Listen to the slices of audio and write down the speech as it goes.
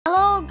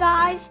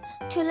guys,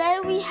 today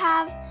we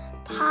have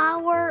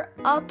Power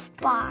Up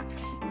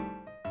Box.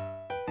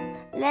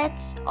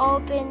 Let's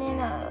open it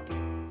up.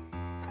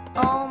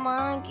 Oh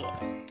my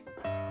god.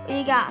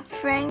 We got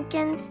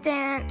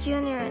Frankenstein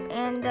Jr.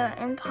 and the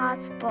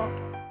Impossible.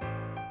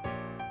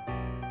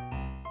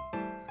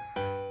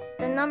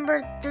 The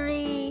number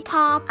 3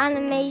 pop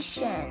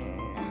animation.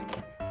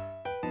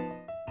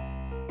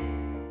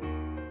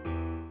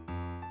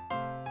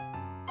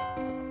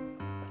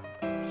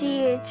 See,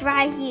 it's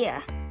right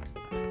here.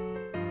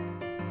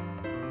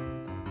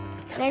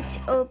 Let's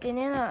open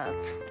it up.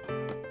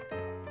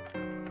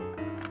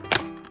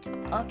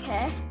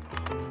 Okay.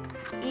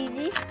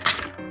 Easy.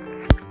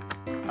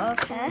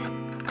 Okay.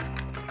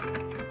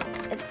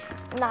 It's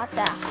not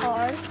that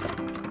hard.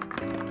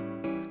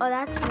 Oh,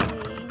 that's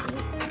really easy.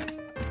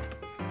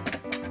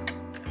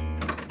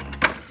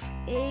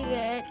 You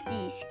get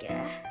this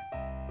guy.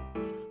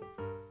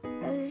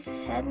 Does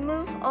his head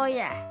move? Oh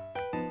yeah.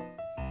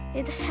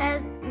 Its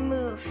head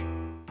move.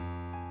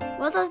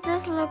 What does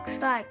this look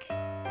like?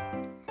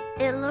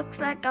 It looks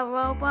like a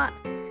robot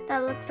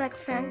that looks like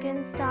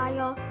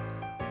Frankenstein.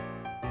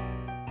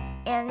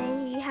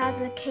 And he has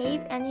a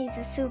cape and he's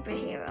a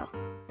superhero.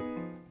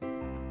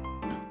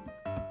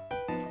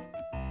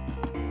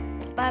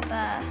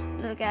 Bye-bye,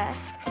 little guy.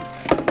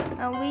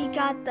 And we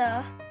got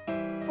the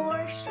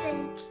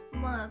 4-shake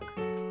mug.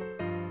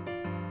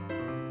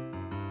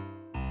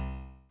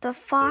 The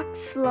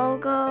Fox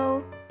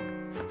logo.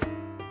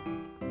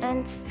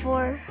 And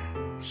for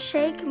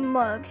shake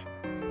mug.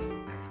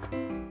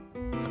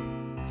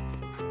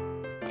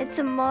 It's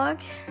a mug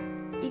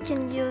you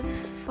can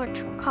use for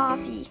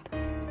coffee.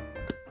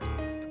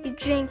 You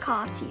drink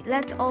coffee.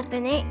 Let's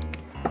open it.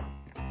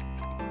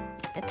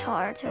 It's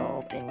hard to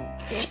open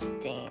this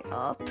thing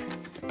up.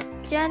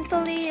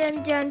 Gently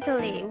and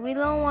gently. We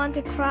don't want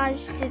to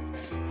crush this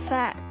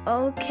fat.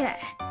 Okay.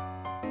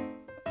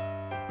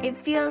 It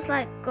feels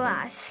like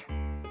glass.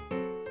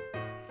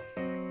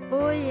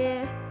 Oh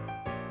yeah.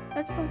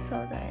 Let's put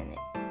soda in it.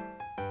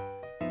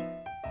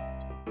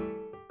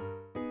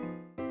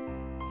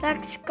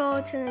 Let's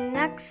go to the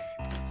next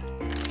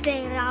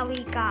thing that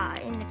we got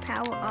in the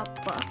Power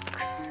Up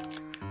box.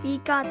 We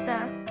got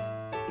the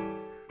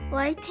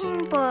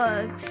lighting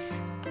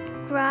bugs.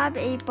 Grab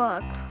a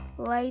bug,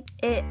 light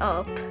it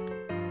up.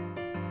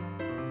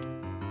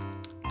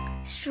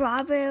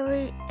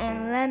 Strawberry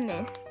and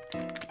lemon.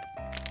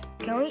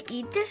 Can we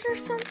eat this or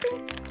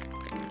something?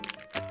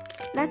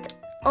 Let's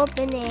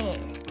open it.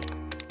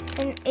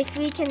 And if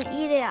we can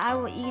eat it, I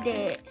will eat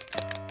it.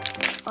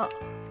 Oh.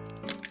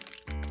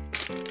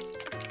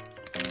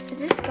 Is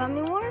this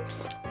gummy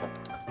worms?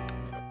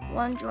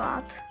 1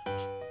 drop.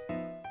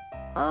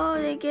 Oh,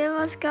 they gave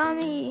us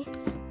gummy.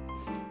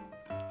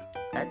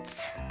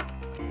 Let's...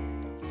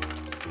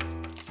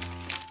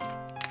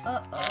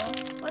 Uh-oh.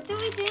 What do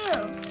we do?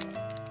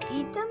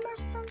 Eat them or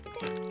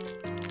something?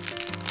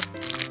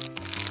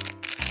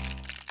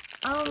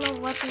 I don't know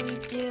what do we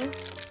do.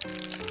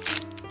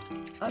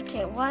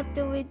 Okay, what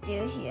do we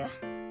do here?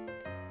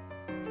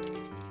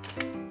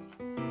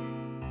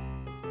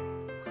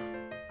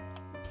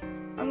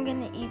 I'm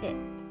gonna eat it.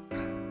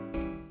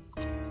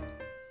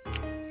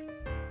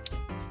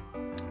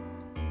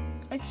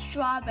 It's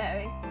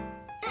strawberry.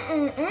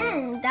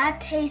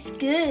 That tastes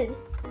good.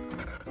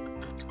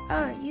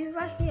 Oh, you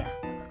right here.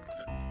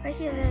 Right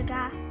here, little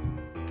guy.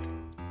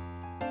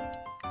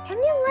 Can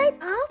you light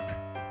up?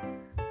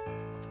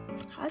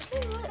 How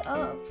can you light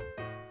up?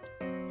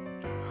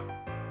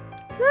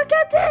 Look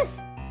at this!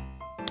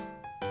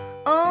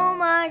 Oh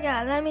my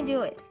god, let me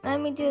do it.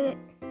 Let me do it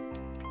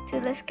to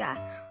this guy.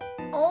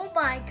 Oh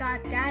my god,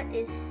 that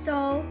is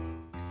so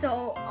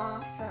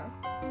awesome.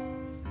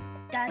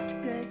 That's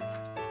good.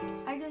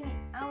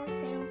 I will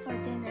save it for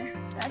dinner.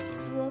 Let's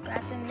look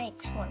at the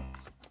next one.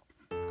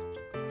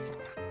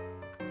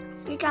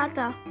 We got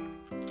the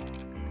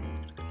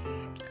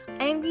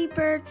Angry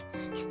Birds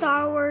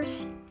Star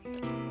Wars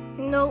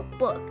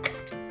notebook.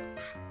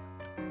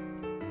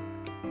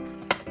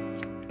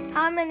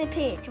 How many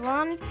pages?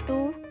 1,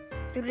 2,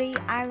 3,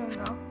 I don't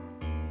know.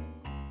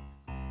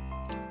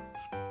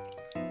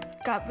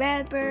 Got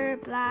red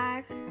bird,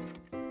 black,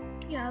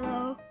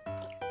 yellow.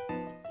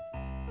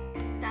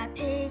 That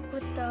pig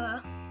with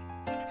the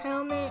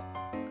helmet,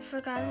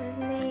 forgot his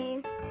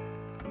name.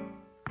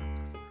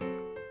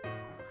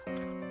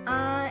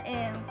 I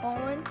am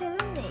going to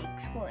the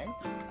next one.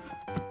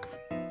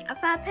 A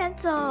fat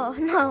pencil.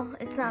 No,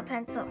 it's not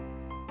pencil.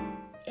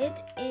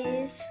 It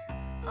is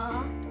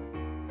a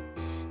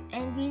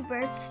Angry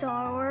Birds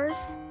Star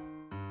Wars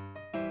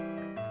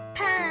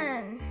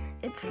pen.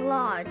 It's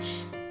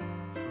large.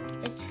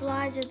 It's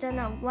larger than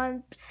a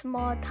one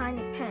small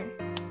tiny pen.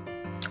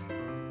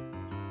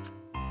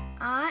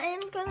 I am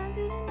gonna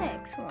do the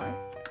next one.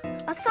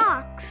 A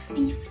socks.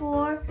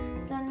 Before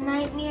the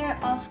Nightmare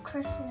of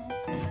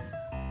Christmas.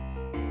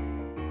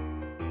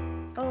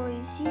 Oh,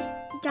 you see?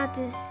 We got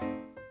this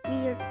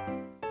weird.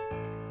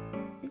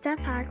 Is that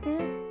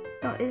Pac-Man?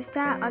 No, is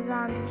that a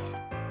zombie?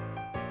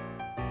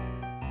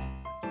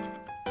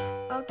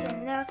 Okay,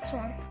 next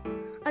one.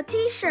 A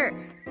t-shirt.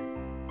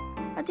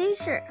 A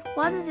t-shirt.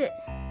 What is it?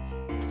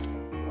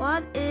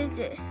 What is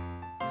it?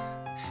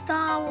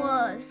 Star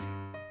Wars.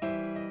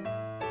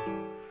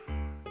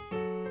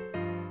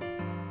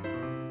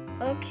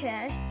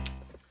 Okay.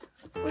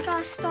 We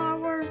got a Star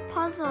Wars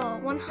puzzle,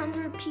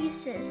 100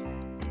 pieces.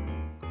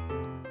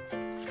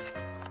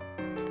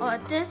 Oh,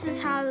 this is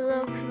how it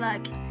looks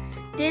like.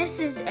 This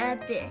is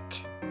epic.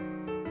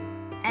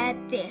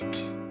 Epic.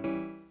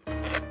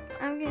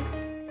 Okay.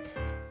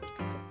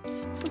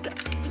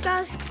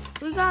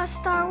 We got a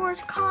Star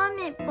Wars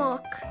comic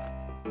book.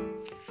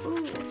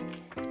 Ooh.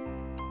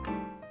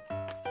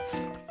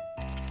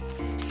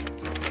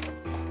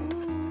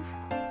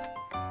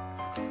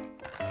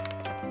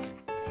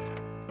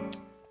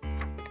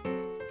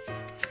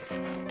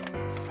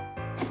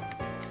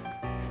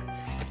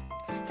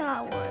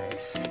 Star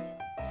Wars.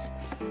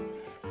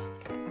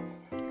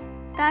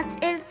 That's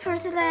it for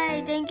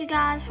today. Thank you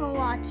guys for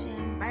watching.